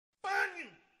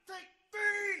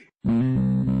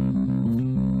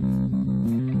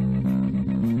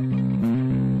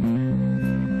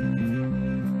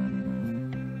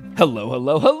Hello,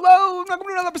 hello, hello! Welcome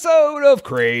to another episode of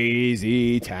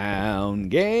Crazy Town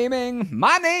Gaming.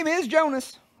 My name is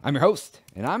Jonas. I'm your host,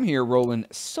 and I'm here rolling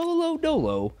solo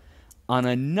dolo on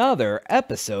another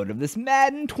episode of this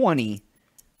Madden 20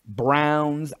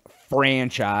 Browns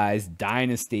franchise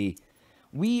dynasty.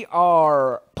 We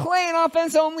are playing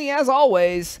offense only as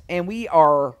always, and we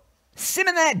are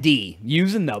simming that D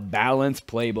using the balanced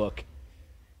playbook.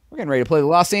 We're getting ready to play the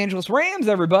Los Angeles Rams,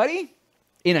 everybody,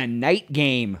 in a night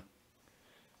game.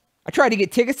 I tried to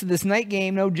get tickets to this night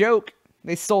game, no joke.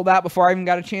 They sold out before I even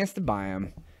got a chance to buy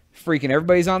them. Freaking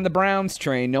everybody's on the Browns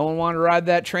train. No one wanted to ride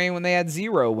that train when they had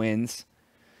 0 wins.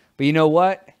 But you know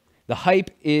what? The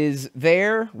hype is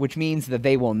there, which means that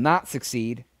they will not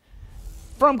succeed.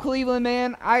 From Cleveland,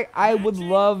 man, I would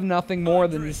love nothing more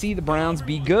than to see the Browns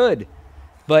be good.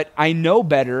 But I know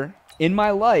better in my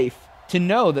life to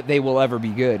know that they will ever be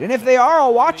good. And if they are,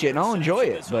 I'll watch it and I'll enjoy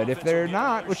it. But if they're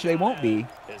not, which they won't be,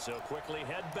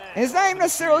 and it's not even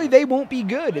necessarily they won't be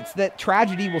good. It's that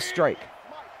tragedy will strike.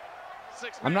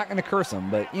 I'm not going to curse them,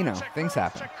 but, you know, things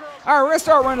happen. All right, we're going to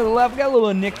start running to the left. We got a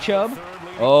little Nick Chubb.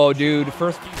 Oh, dude,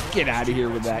 first, get out of here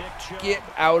with that. Get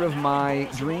out of my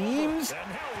dreams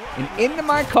and into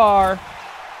my car.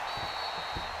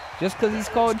 Just because he's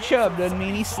called Chubb doesn't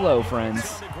mean he's slow,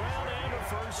 friends.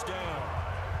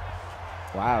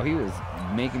 Wow, he was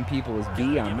making people his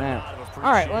B on that.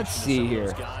 All right, let's see here.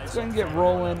 Let's go ahead and get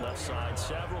rolling.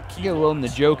 Get a little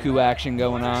Njoku action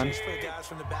going on.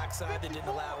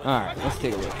 All right, let's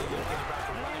take a look.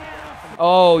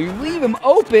 Oh, you leave him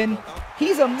open.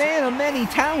 He's a man of many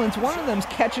talents. One of them's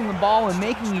catching the ball and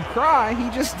making you cry. He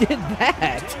just did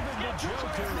that.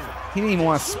 He didn't even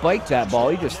want to spike that ball.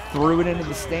 He just threw it into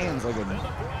the stands like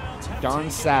a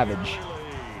darn savage.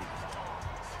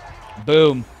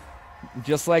 Boom.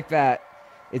 Just like that.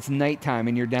 It's nighttime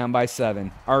and you're down by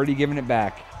 7. Already giving it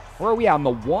back. Where are we on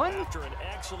the 1?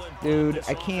 Dude,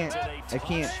 I can't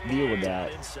deal with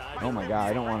that. Oh my god,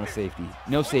 I don't want a safety.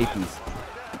 No safeties.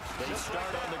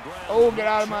 Oh, get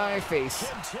out of my face.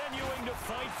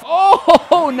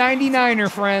 Oh,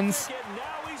 99er, friends.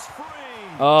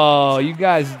 Oh, you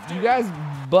guys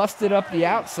busted up the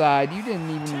outside. You didn't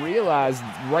even realize,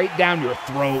 right down your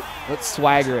throat. Let's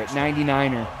swagger it.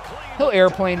 99er. He'll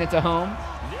airplane it to home.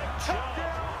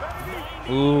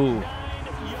 Ooh.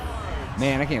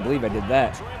 Man, I can't believe I did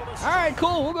that. All right,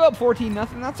 cool. We'll go up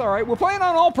 14-0. That's all right. We're playing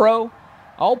on All-Pro.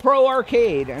 All-Pro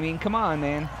Arcade. I mean, come on,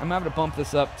 man. I'm having to bump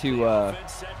this up to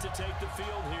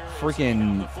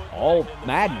freaking All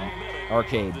Madden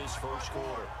Arcade.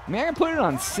 I mean, I can put it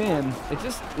on Sim.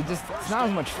 It's not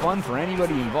as much fun for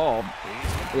anybody involved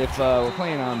if we're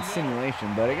playing on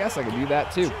simulation, but I guess I could do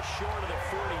that too.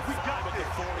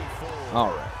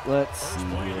 All right, let's see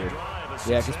here.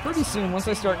 Yeah, because pretty soon, once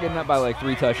I start getting up by like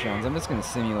 3 touchdowns, I'm just going to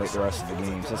simulate the rest of the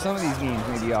game. So some of these games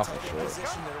may be awful short.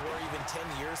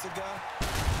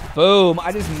 Boom!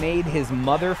 I just made his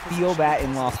mother feel that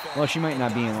in well, she might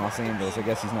not be in Los Angeles. I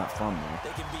guess he's not from there.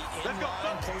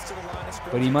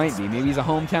 But he might be. Maybe he's a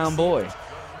hometown boy.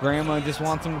 Grandma just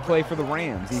wants him to play for the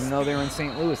Rams, even though they were in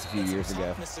St. Louis a few years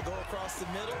ago.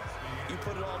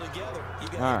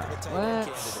 All right,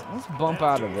 let's bump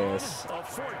out of this.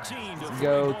 Let's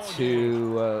go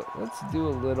to let's do a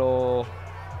little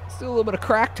bit of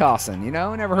crack tossing. You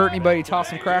know, never hurt anybody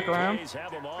tossing crack around.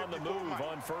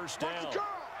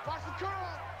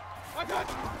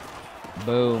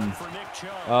 Boom.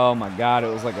 Oh my God, it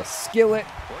was like a skillet.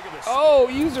 Oh,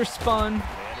 user spun.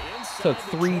 Took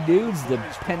 3 dudes to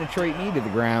penetrate me to the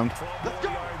ground.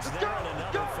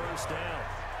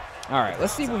 All right,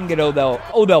 let's see if we can get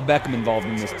Odell Beckham involved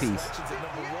in this piece.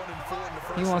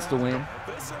 He wants to win.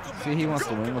 See, he wants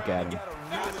to win. Look at him.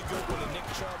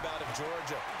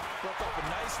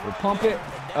 We'll pump it.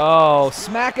 Oh,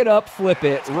 smack it up, flip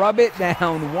it, rub it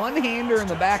down. One-hander in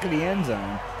the back of the end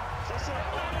zone.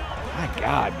 My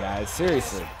God, guys,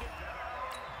 seriously.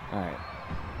 All right.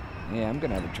 Yeah, I'm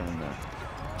going to have to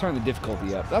turn the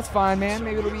difficulty up. That's fine, man.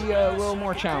 Maybe it'll be a little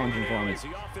more challenging for me.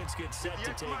 You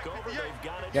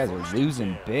guys are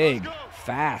losing big,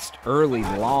 fast, early,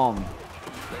 long.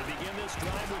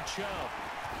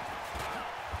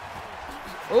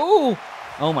 Ooh!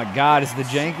 Oh my God, is the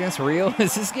jankness real?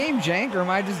 Is this game jank, or am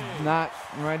I just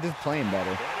playing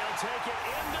better?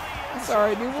 That's all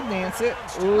right, dude. We'll dance it.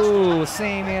 Ooh,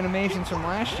 same animations from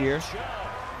last year.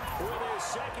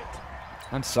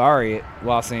 I'm sorry,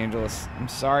 Los Angeles. I'm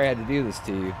sorry I had to do this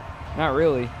to you. Not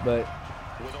really, but...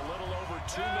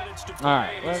 All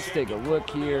right, let's take a look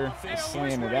here. Let's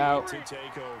slam it out.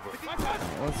 Right,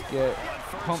 let's get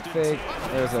pump fake.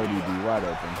 There's ODB, wide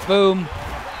open. Boom.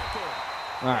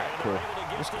 All right, cool.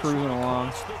 Just cruising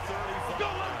along.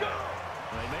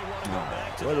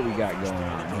 What do we got going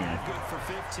on here?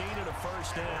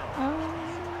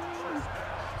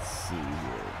 Let's see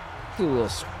here. Do a little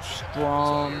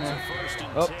strong.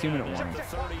 Oh, 2-minute warning.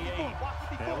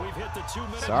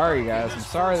 Sorry, guys. I'm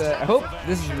sorry that. I hope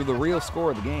this is the real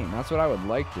score of the game. That's what I would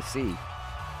like to see.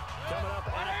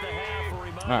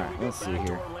 All right, let's see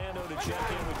here.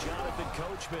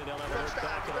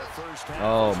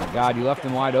 Oh, my God. You left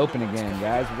him wide open again,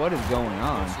 guys. What is going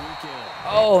on?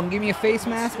 Oh, and give me a face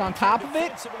mask on top of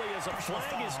it?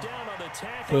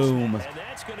 Boom.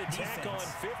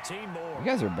 You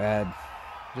guys are bad.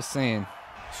 Just saying.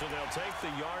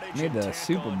 Made the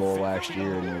Super Bowl last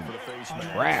year and it was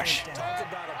trash.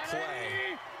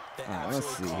 All right, let's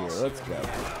see here. Let's go.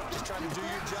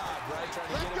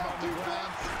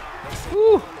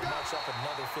 Woo.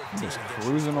 I'm just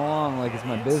cruising along like it's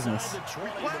my business.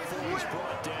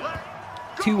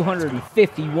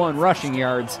 251 rushing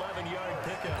yards.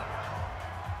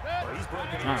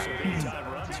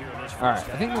 All right,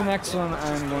 I think the next one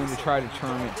I'm going to try to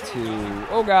turn it to...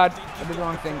 Oh, God, I did the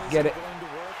wrong thing. Get it.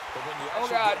 Oh,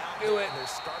 God, do it.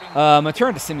 I'm going to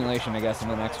turn it to simulation, I guess, in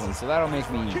the next one, so that'll make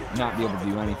me not be able to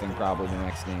do anything probably the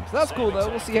next game. So that's cool, though.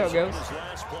 We'll see how it goes.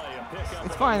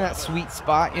 It's finding that sweet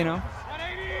spot, you know.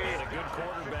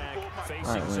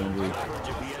 All right, Landry.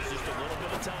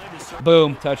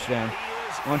 Boom, touchdown.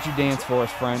 Why don't you dance for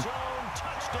us, friend?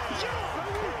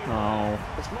 Oh,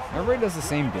 everybody does the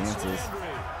same dances.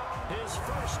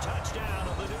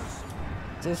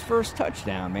 It's his first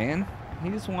touchdown, man. He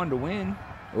just wanted to win.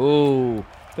 Ooh,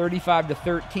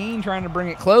 35-13, trying to bring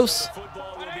it close.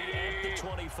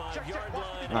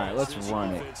 All right, let's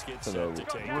run it. So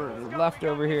we're left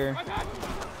over here.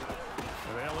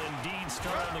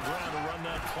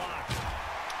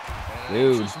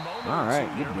 Dude, all right,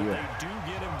 good deal.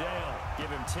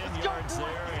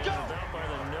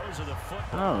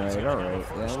 All right, yeah,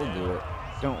 we'll do it.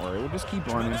 Don't worry, we'll just keep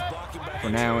running for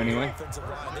now anyway.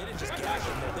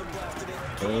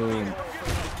 Boom.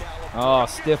 Oh,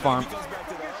 stiff arm.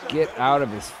 Get out of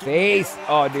his face.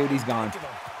 Oh, dude, he's gone.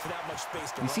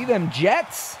 You see them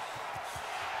Jets?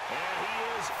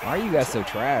 Why are you guys so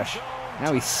trash?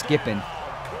 Now he's skipping.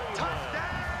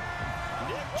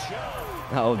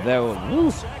 Oh, that was,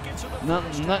 woo.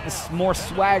 Nothing more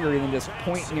swaggery than just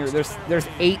pointing your... There's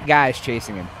 8 guys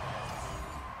chasing him.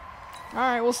 All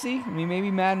right, we'll see. I mean, maybe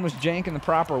Madden was janking the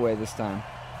proper way this time.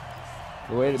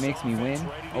 The way that makes me win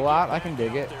a lot, I can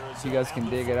dig it. If you guys can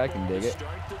dig it, I can dig it.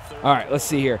 All right, let's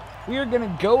see here. We are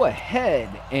gonna go ahead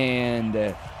and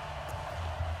I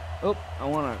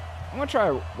want to try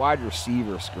a wide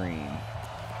receiver screen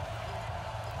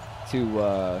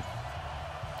to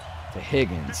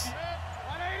Higgins.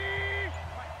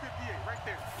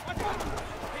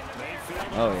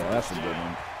 Oh yeah, that's a good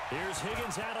one. Here's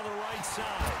Higgins out of the right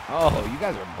side. Oh, you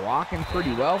guys are blocking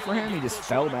pretty well for him. He just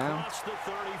fell down.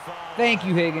 Thank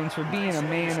you, Higgins, for being a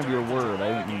man of your word.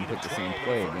 I didn't even pick the same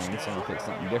play again, so I'm going to pick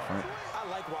something different.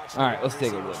 All right, let's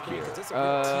take a look here.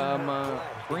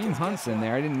 Kareem Hunt's in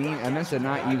there. I meant to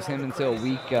not use him until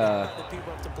week.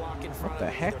 What the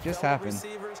heck just happened?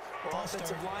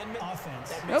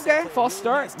 Okay, false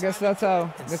start. Guess that's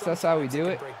how we do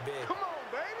it.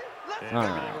 All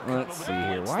right, let's see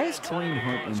here. Why is Kareem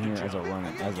Hunt in here as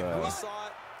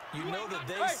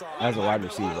a wide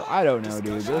receiver? I don't know,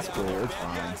 dude. That's cool. It's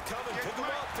fine.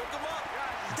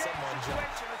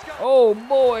 Oh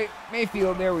boy,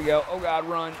 Mayfield. There we go. Oh God,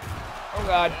 run. Oh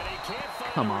God.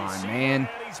 Come on, man.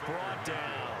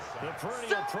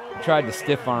 Tried to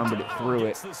stiff arm, but it threw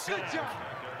it.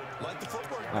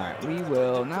 All right, we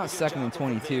will. Now it's 2nd and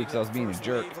 22 because I was being a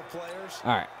jerk.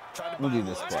 All right. We'll do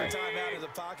this play.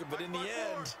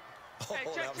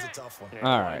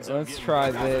 All right, let's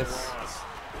try this.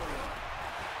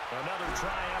 Another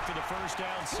try after the first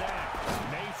down sack.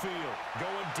 Mayfield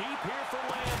going deep here for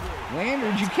Landry.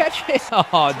 Landry, did you catch it?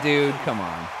 Oh, dude, come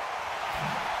on.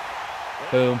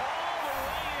 Boom.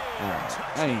 All right,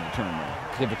 I need to turn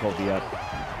the difficulty up.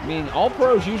 I mean, all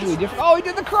pros usually different. Oh, he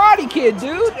did the Karate Kid,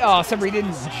 dude. Oh, except for he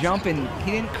didn't jump and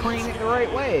he didn't crane it the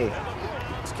right way.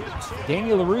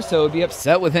 Daniel LaRusso would be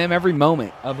upset with him every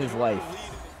moment of his life.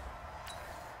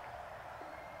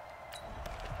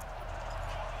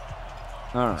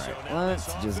 All right,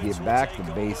 let's just get back to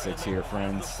basics here,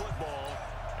 friends.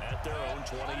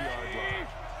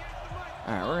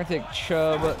 All right, we're going to take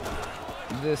Chubb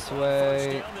this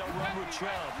way.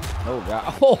 Oh,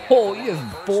 God. Oh, he just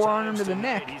forearmed him to the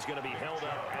neck.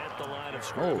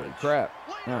 Holy crap.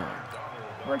 All right.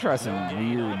 We're going to try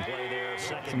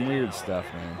some weird stuff,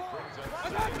 man.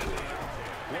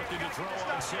 Looking to throw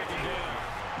on 2nd down.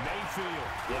 Mayfield,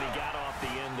 and he got off the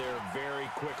end there very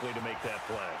quickly to make that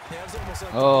play. Yeah, it was almost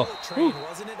like Oh, a bullet train,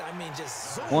 wasn't it? I mean,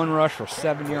 just zoom. one rush for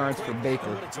 7 yards for Baker.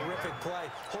 What a terrific play,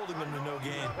 holding them to no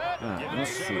gain. All right,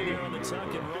 let's see. Here on the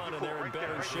tuck and run, and they're in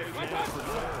better shape now for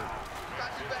third.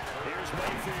 Here's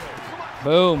Mayfield.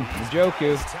 Boom,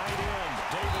 Njoku. Tight end,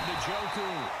 David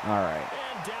Njoku. All right.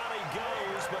 And down he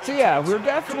goes. But So yeah, we're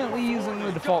definitely using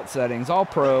the default settings, all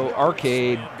pro,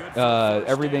 arcade,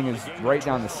 everything is right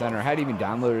down the center. I hadn't even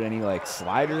downloaded any like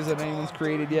sliders that anyone's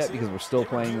created yet because we're still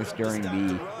playing this during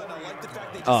the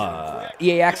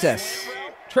EA Access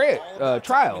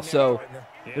trial. So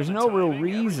there's no real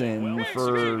reason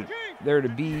for there to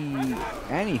be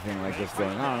anything like this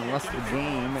going on unless the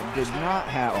game did not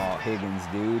have, oh, Higgins,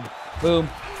 dude. Boom.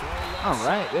 All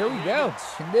right, there we go.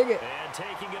 Can dig it. And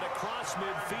taking it across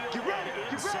midfield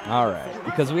and inside. All right,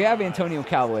 because we have Antonio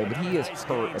Callaway, but he is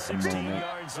hurt at the moment.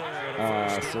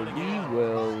 So we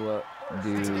will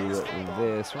do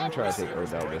this. We're going to try to take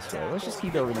Odell this way. Let's just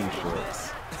keep everything short.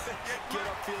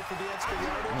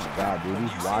 Oh, my God, dude,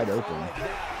 he's wide open.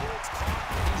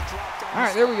 All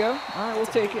right, there we go. All right, we'll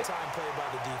take it.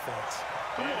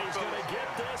 And he's going to get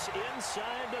this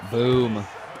inside the Boom.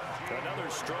 Another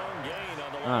strong gain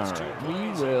on the All last right, two we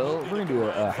plays. will. We're going to do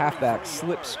a halfback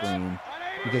slip screen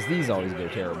because these always go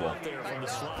terrible. There from the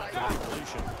slot for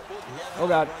completion. Oh,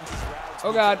 God.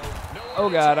 Oh, God. Oh,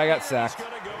 God, I got sacked. Gonna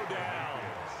go down.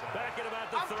 Back at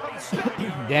about the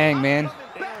 37-yard Dang, man.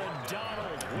 Aaron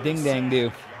Donald. Ding, dang,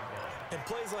 do. And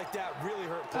plays like that really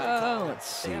hurt play calling. Let's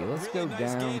see. They had a Let's really go nice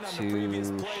down gain on the previous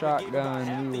to play. They gave about shotgun.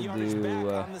 half We the will yardage do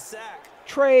back on the sack.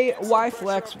 Trey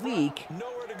Y-Flex weak.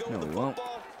 Nowhere to go No, with we the won't.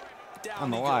 football. Down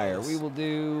I'm a he liar. goes. We will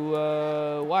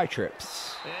do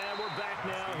Y-trips. And we're back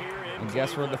now here in I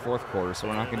guess we're in the fourth quarter, so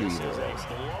we're not going to do either of those.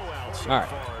 blowout so All right,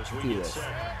 far as we do get this. set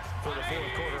for the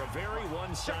fourth quarter. A very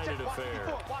one-sided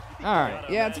affair. All right.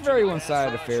 Yeah, it's a very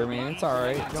one-sided affair, man. It's all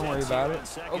right. Don't worry about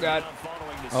it. Oh, God.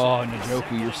 Oh,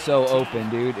 Njoku, you're so open,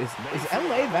 dude. Is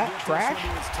LA that trash?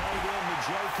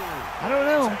 I don't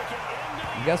know.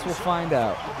 I guess we'll find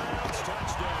out.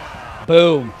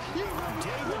 Boom.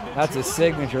 That's his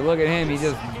signature. Look at him. He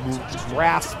just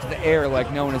grasped the air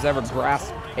like no one has ever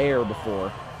grasped air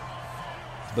before.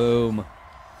 Boom.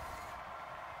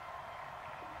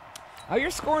 Oh, you're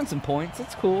scoring some points.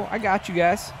 That's cool. I got you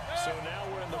guys. So now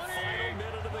we're in the final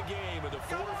minute of the game of the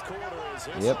fourth quarter as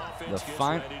this Yep. offense The gets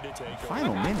final ready to take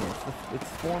final over. minute. It's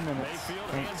 4 minutes. Mayfield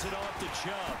Thanks. hands it off to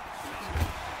Chubb.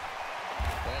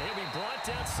 And he'll be brought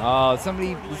down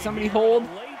Oh, somebody hold?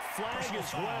 Late flag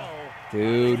as well.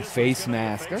 Dude, face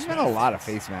mask. There's been a lot of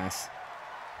face masks.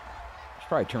 Should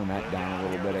probably turn that down a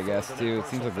little bit, I guess, too. It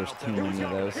seems like there's too many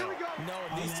of those. No,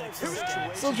 in these types of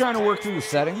situations, Still trying to work through the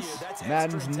settings.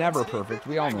 Madden's never perfect.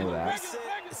 We all know that.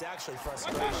 it's actually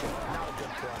frustration, not a good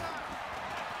play.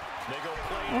 They go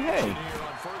play Oh, hey. here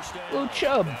on first down. Little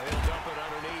Chubb. Now he'll dump it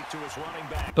underneath to his running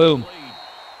back. Boom. Complete.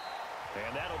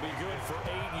 And that'll be good for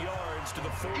 8 yards to the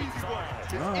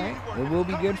 45. All right. It will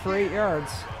be good for 8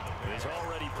 yards. He's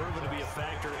already proven to be a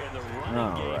factor in the running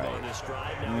All game right. on this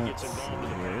drive. Now he Let's gets see involved in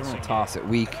the here. We're passing going to toss it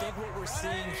weak. I think what we're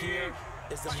seeing here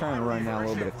is the Just trying to run down a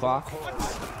little bit of clock. in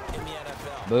the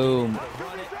NFL. Boom.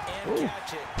 Run it and Ooh.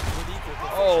 catch it with equal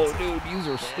Oh, dude, use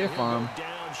her stiff arm.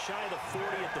 Down shy of the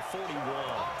 40 at the 41.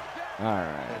 All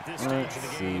right. Let's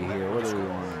see here. What do we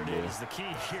want to do? Is the key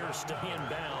here stay in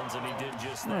bounds, and he did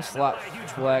just I'm going that. to slot Not by a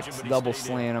huge flex, margin, but he double stayed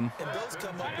in. slant him. And those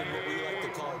come up in what we like to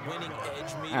call winning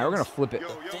edge meetings. All right, we're going to flip it.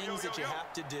 The things that you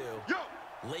have to do,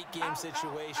 late game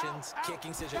situations,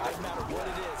 kicking situations, doesn't matter what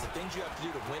it is, the things you have to do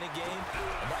to win a game,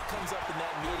 and that comes up in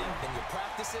that meeting, then you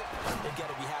practice it, you got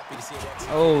to be happy to see it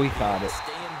executed. Oh, he caught it.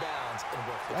 Stay in bounds and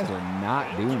work the You guys are not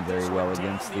doing very well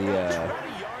against the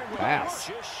pass.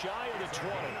 Just shy of the 20.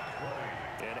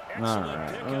 An All excellent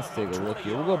right, pickup let's take a on look 20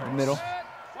 here. We'll go up the middle.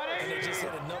 And they just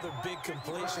had another big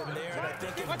completion there, and I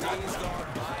think in days gone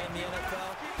by in the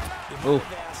NFL, you Ooh. might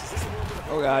have asked, is this a little bit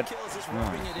of Oh, God. overkill? Is this All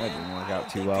rubbing right, it that in? didn't work out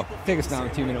too well. Take us down a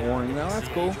 2-minute warning, though. That's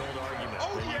cool. Old argument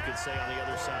where you could say on the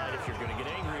other side, if you're going to get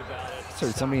angry about it, Just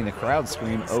heard somebody in the crowd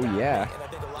scream, "Oh, yeah." And I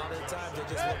think a lot of the times they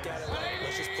just look at it like,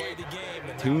 let's just play the game.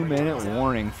 And 2-minute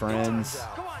warning, friends.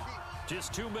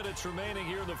 just 2 minutes remaining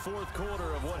here in the fourth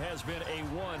quarter of what has been a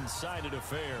one-sided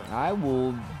affair. I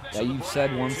will. You've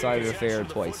said one-sided affair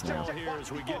twice now. Here as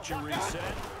we get you reset.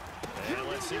 And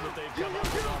let's see what they've come up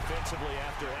with offensively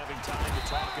after having time to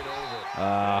talk it over.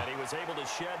 And he was able to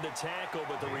shed the tackle,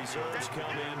 but the reserves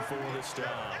come in for the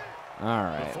stop. All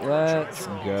right, let's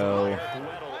go.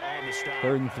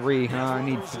 3rd and 3, huh? I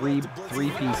need three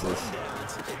pieces.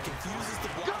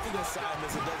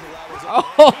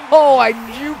 Oh, I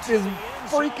juked his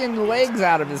freaking legs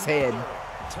out of his head.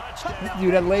 This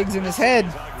dude had legs in his head.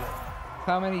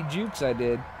 how many jukes I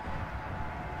did.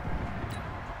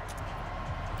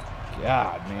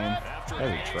 God, man.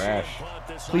 That is trash.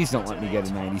 Please don't let me get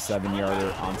a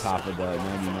 97-yarder on top of the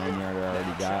 99-yarder I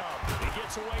already got. He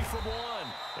gets away from one,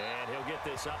 and he'll get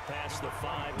this up past the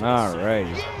 5. All right.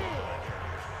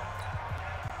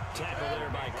 Tackle there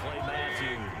by Clay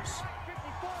Matthews.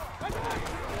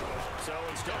 So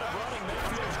instead of running,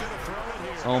 Mayfield's going to throw it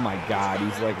here. Oh my God,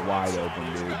 he's like wide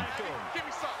open, dude.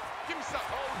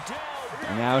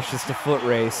 And now it's just a foot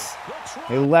race.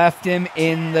 They left him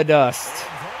in the dust.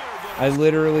 I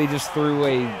literally just threw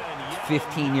a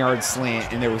 15-yard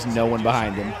slant, and there was no one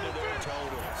behind him.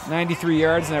 93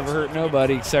 yards never hurt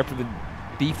nobody except for the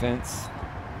defense.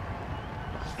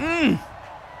 A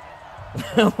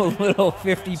little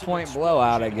 50-point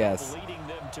blowout, I guess.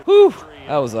 Whew,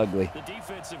 that was ugly.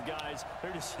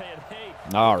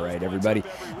 All right, everybody.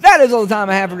 That is all the time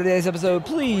I have for today's episode.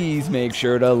 Please make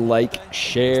sure to like,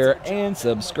 share, and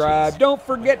subscribe. Don't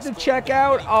forget to check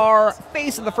out our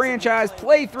Face of the Franchise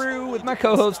playthrough with my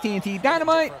co-host TNT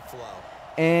Dynamite.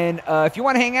 And if you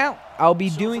want to hang out, I'll be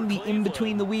doing the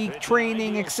in-between-the-week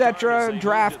training, etc.,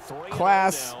 draft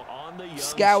class,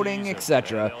 scouting,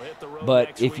 etc.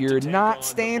 But if you're not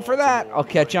staying for that, I'll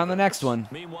catch you on the next one.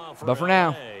 But for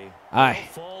now, aye.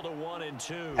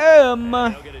 They'll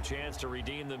get a chance to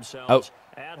redeem themselves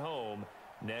at home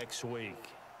next week.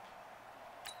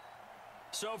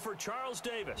 So for Charles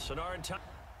Davis and our entire...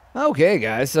 Okay,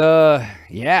 guys.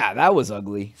 Yeah, that was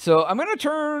ugly. So I'm gonna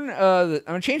turn. I'm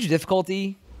gonna change the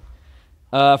difficulty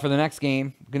for the next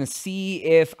game. I'm gonna see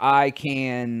if I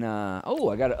can. Oh,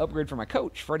 I got to upgrade for my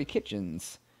coach, Freddie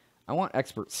Kitchens. I want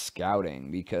expert scouting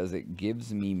because it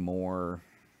gives me more.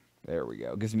 There we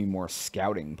go. It gives me more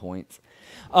scouting points.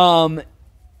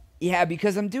 Yeah,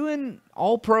 because I'm doing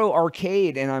All-Pro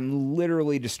Arcade and I'm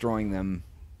literally destroying them.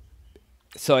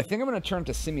 So I think I'm gonna turn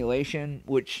to simulation,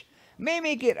 which may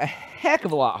make it a heck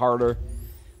of a lot harder.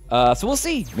 So we'll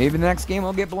see. Maybe the next game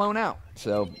I'll get blown out.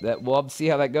 So we'll have to see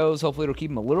how that goes. Hopefully it'll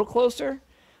keep them a little closer.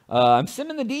 I'm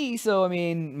simming the D, so I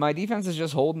mean my defense is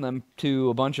just holding them to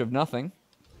a bunch of nothing,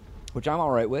 which I'm all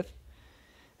right with.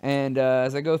 And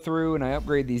as I go through and I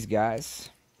upgrade these guys,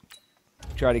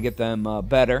 try to get them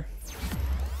better,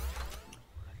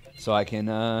 so I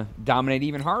can dominate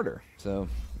even harder. So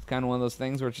it's kind of one of those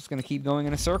things where it's just going to keep going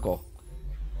in a circle.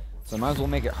 So I might as well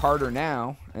make it harder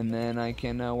now, and then I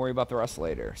can worry about the rest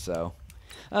later. So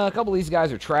a couple of these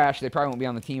guys are trash. They probably won't be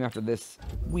on the team after this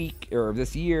week or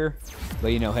this year. But,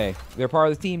 you know, hey, they're part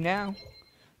of the team now.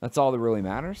 That's all that really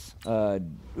matters.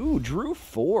 Ooh, Drew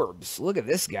Forbes. Look at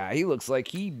this guy. He looks like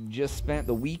he just spent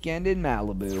the weekend in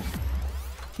Malibu.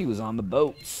 He was on the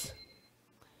boats.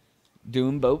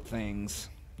 Doing boat things.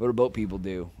 What do boat people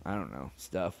do? I don't know.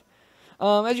 Stuff.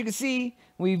 As you can see,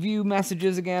 we view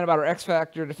messages again about our X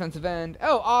Factor defensive end.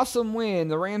 Oh, awesome win.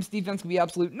 The Rams defense can be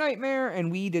absolute nightmare,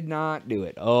 and we did not do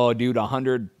it. Oh, dude,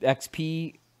 100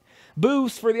 XP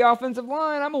boost for the offensive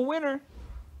line. I'm a winner.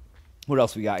 What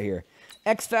else we got here?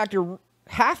 X Factor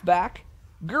halfback.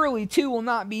 Gurley 2 will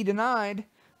not be denied.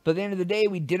 But at the end of the day,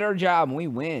 we did our job, and we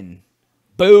win.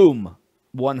 Boom.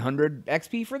 100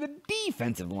 XP for the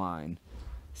defensive line.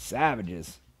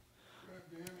 Savages.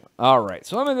 All right,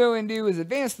 so what I'm going to do is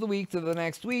advance the week to the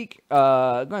next week.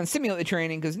 I'm going to simulate the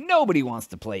training because nobody wants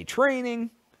to play training.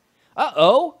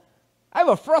 Uh-oh. I have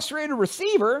a frustrated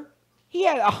receiver. He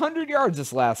had 100 yards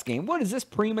this last game. What does this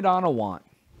prima donna want?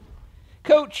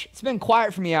 Coach, it's been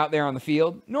quiet for me out there on the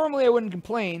field. Normally I wouldn't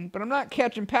complain, but I'm not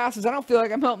catching passes. I don't feel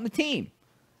like I'm helping the team.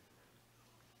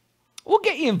 We'll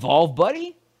get you involved,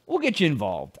 buddy. We'll get you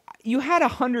involved. You had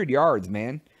 100 yards,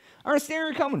 man. I understand where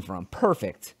you're coming from.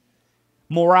 Perfect.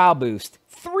 Morale boost.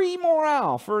 3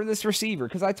 morale for this receiver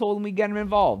because I told him we'd get him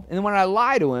involved. And then when I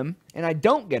lie to him and I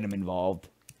don't get him involved,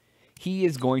 he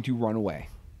is going to run away.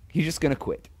 He's just going to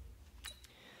quit.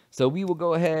 So we will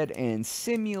go ahead and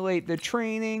simulate the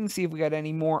training, see if we got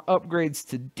any more upgrades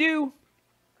to do.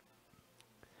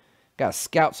 Got to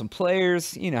scout some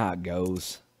players. You know how it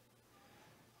goes.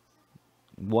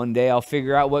 One day I'll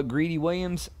figure out what Greedy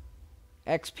Williams'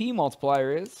 XP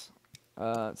multiplier is.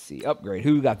 Let's see. Upgrade.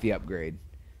 Who got the upgrade?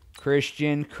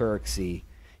 Christian Kirksey.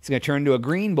 He's going to turn into a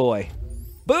green boy.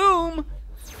 Boom!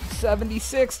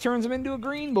 76 turns him into a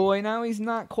green boy. Now he's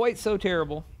not quite so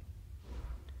terrible.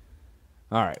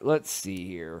 All right, let's see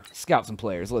here. Scout some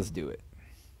players. Let's do it.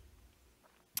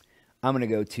 I'm going to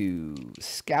go to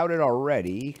Scout It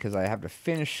Already because I have to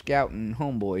finish scouting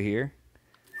homeboy here.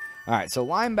 All right, so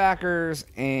linebackers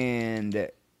and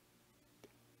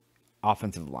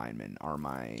offensive linemen are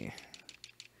my...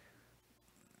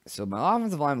 So my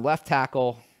offensive line, left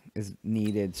tackle is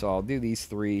needed, so I'll do these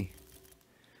 3.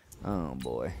 Oh,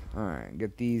 boy. All right,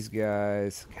 get these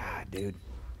guys. God, dude.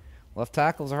 Left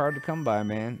tackles are hard to come by,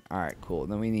 man. All right, cool.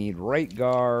 Then we need right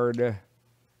guard.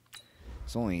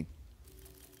 It's only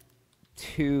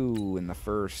 2 in the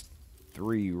first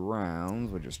 3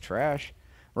 rounds, which is trash.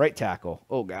 Right tackle.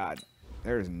 Oh, God.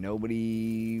 There's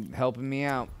nobody helping me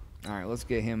out. All right, let's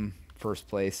get him first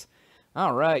place.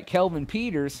 All right, Kelvin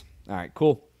Peters. All right,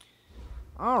 cool.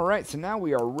 All right, so now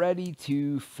we are ready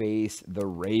to face the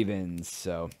Ravens.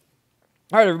 So,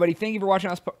 all right, everybody, thank you for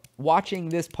watching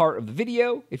this part of the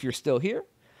video. If you're still here,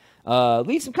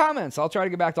 leave some comments. I'll try to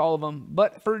get back to all of them.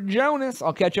 But for Jonas,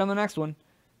 I'll catch you on the next one.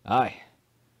 I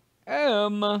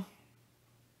am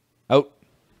out.